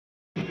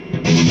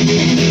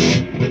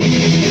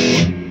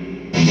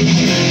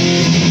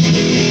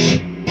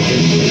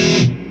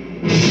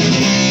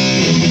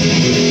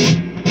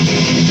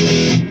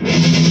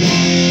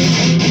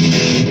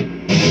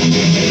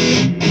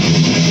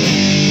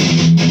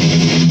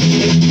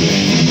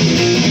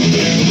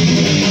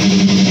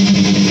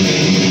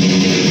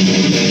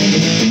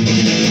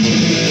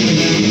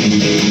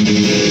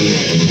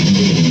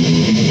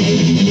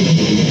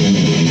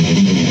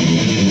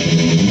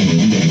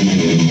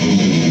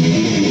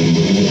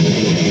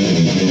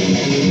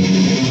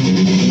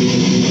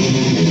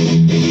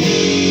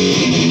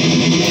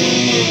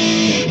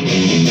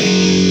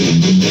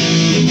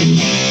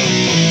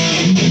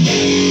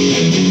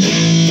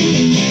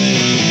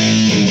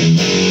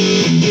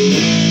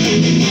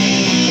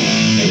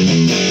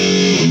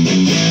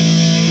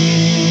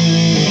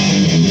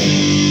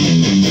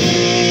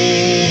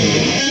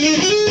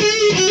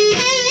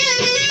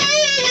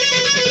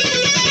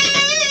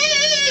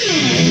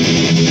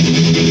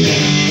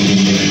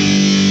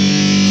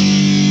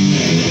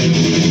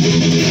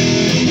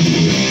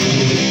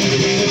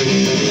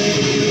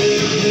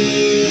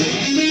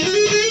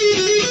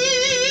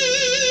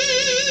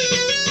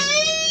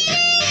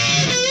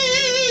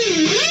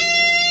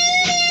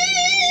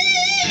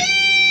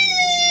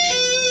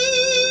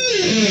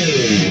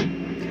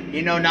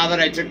You know, now that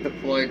I took the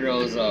Floyd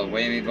Rose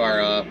whammy bar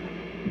up,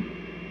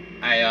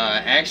 I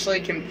actually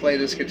can play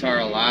this guitar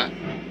a lot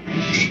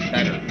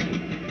better.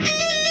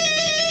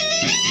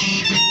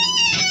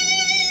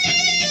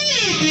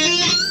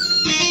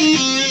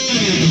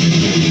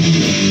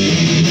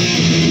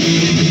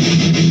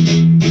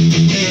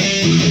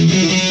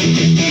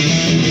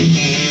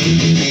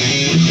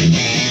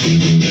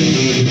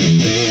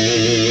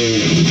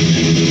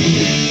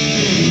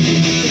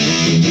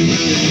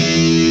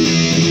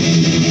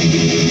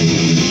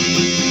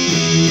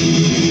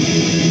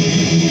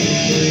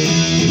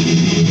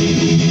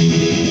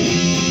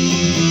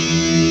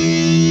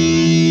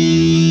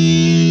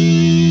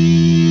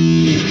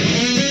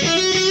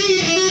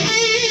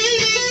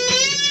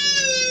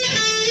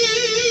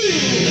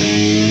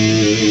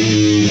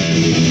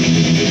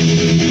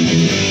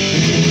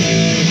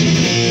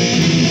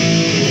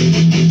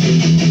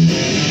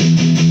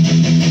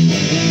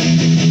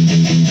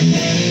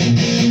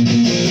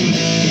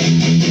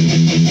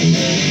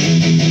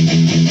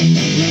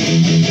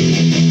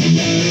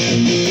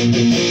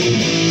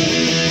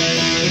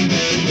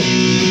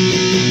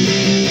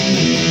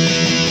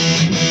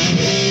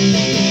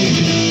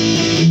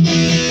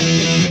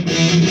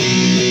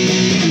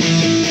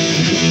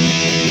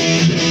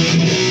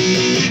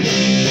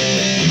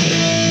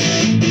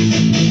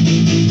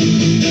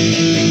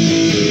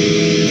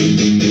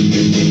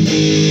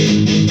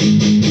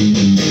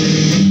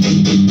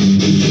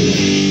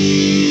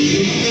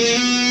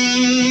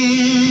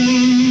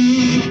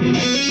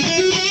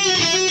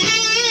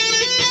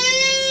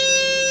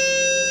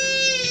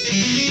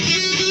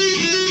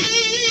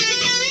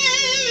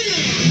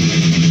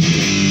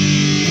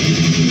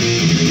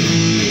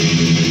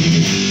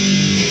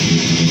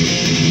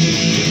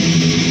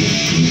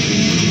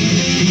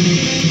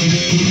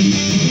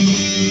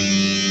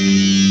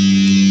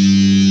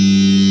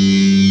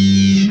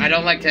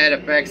 To add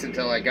effects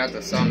until I got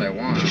the sound I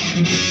want.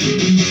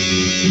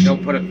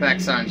 Don't put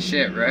effects on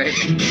shit, right?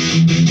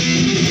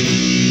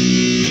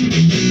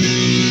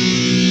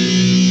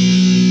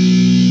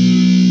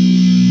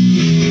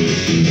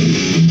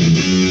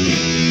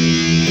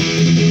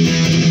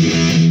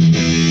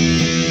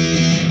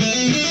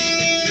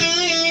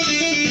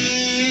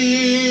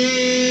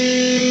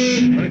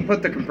 Let me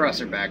put the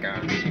compressor back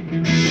on.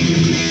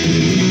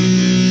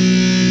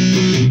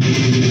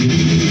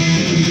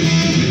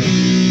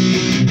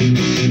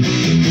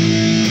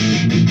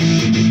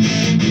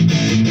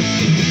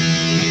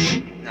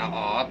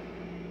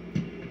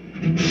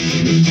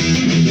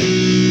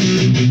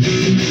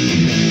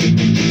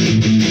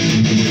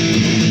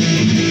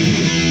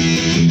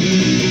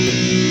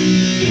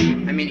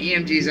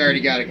 EMG's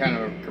already got a kind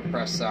of a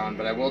compressed sound,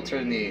 but I will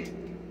turn the,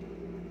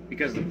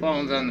 because the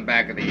phone's on the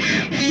back of the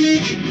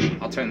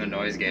amp, I'll turn the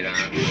noise gate on.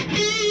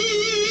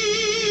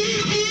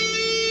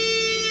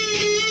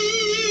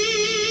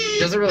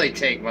 Doesn't really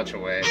take much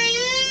away.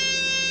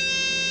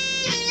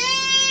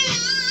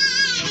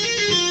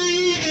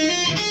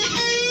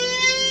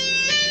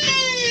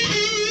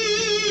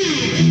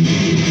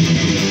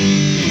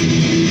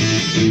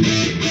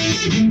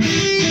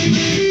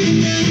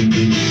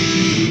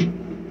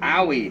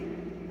 Owie.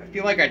 I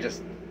feel like I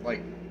just,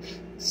 like,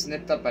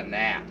 snipped up a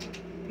gnat.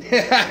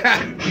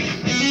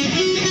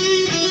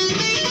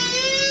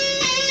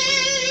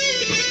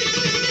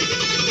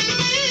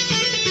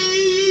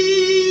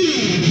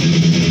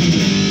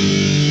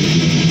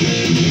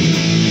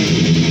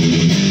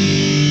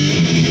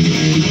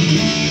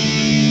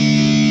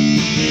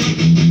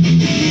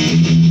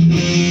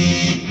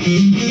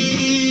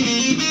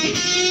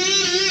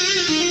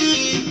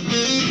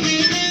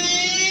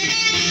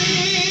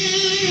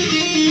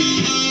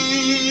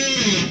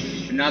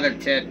 Another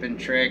tip and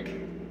trick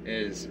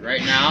is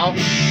right now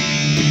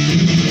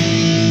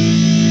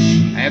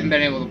I haven't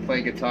been able to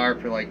play guitar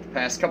for like the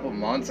past couple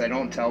months. I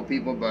don't tell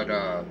people, but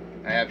I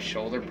have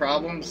shoulder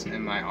problems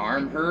and my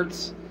arm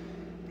hurts.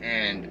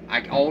 And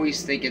I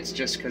always think it's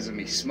just because of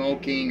me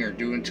smoking or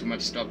doing too much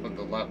stuff with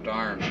the left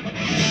arm.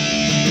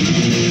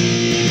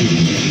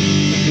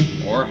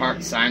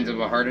 Or signs of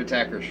a heart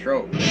attack or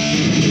stroke.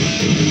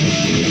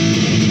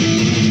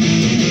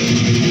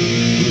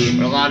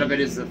 But a lot of it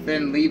is the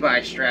thin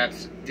Levi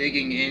straps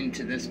digging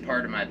into this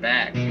part of my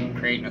back and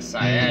creating a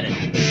sciatic.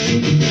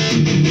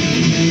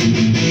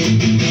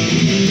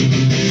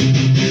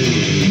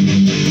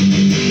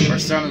 Or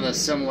some of the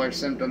similar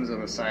symptoms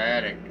of a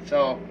sciatic.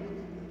 So,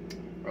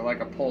 or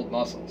like a pulled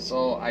muscle.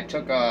 So I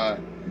took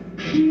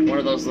one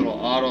of those little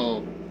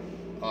auto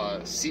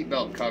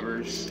seatbelt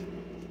covers,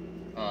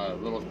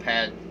 little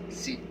pad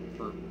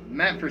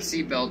meant for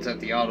seatbelts at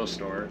the auto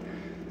store.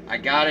 I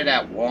got it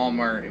at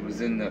Walmart. It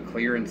was in the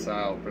clearance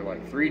aisle for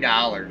like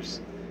 $3.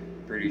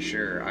 Pretty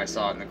sure I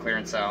saw it in the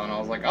clearance aisle, and I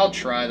was like, I'll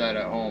try that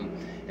at home.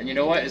 And you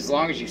know what? As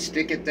long as you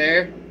stick it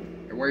there,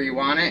 where you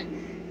want it,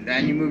 and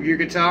then you move your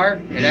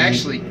guitar, it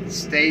actually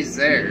stays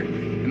there.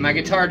 And my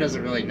guitar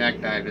doesn't really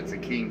neck dive, it's a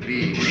King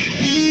B.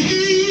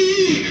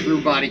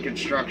 Through body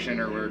construction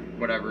or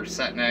whatever,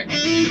 set neck.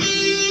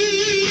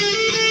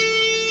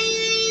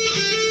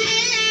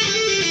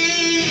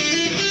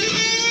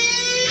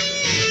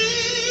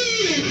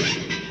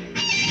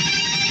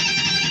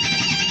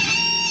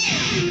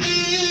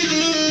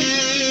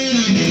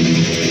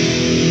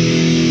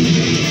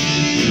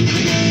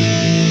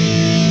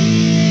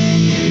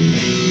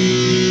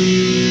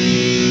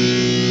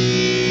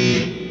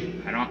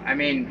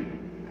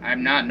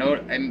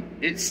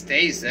 It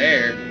stays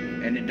there,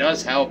 and it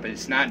does help.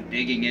 It's not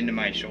digging into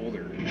my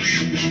shoulder.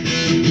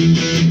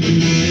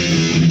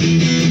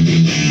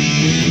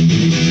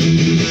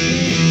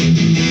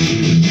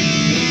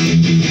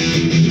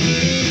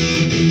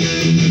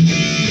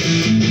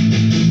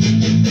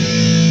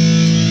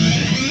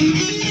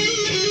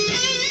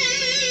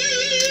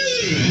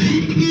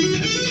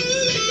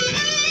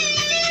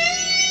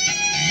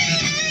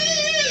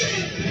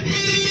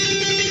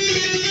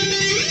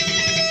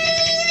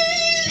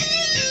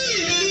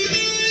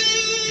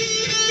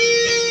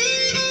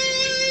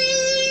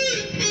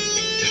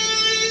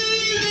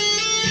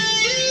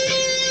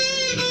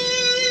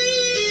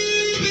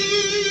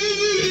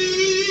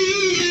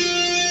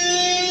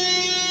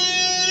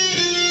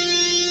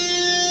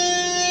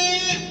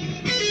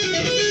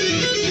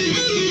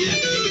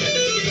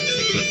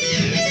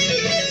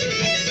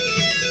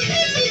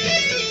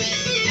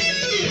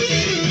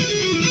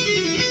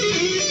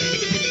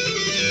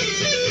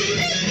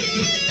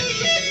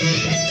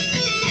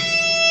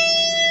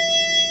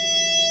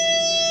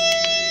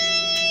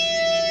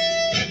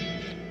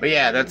 But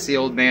yeah, that's the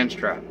old man's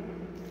trap.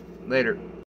 Later.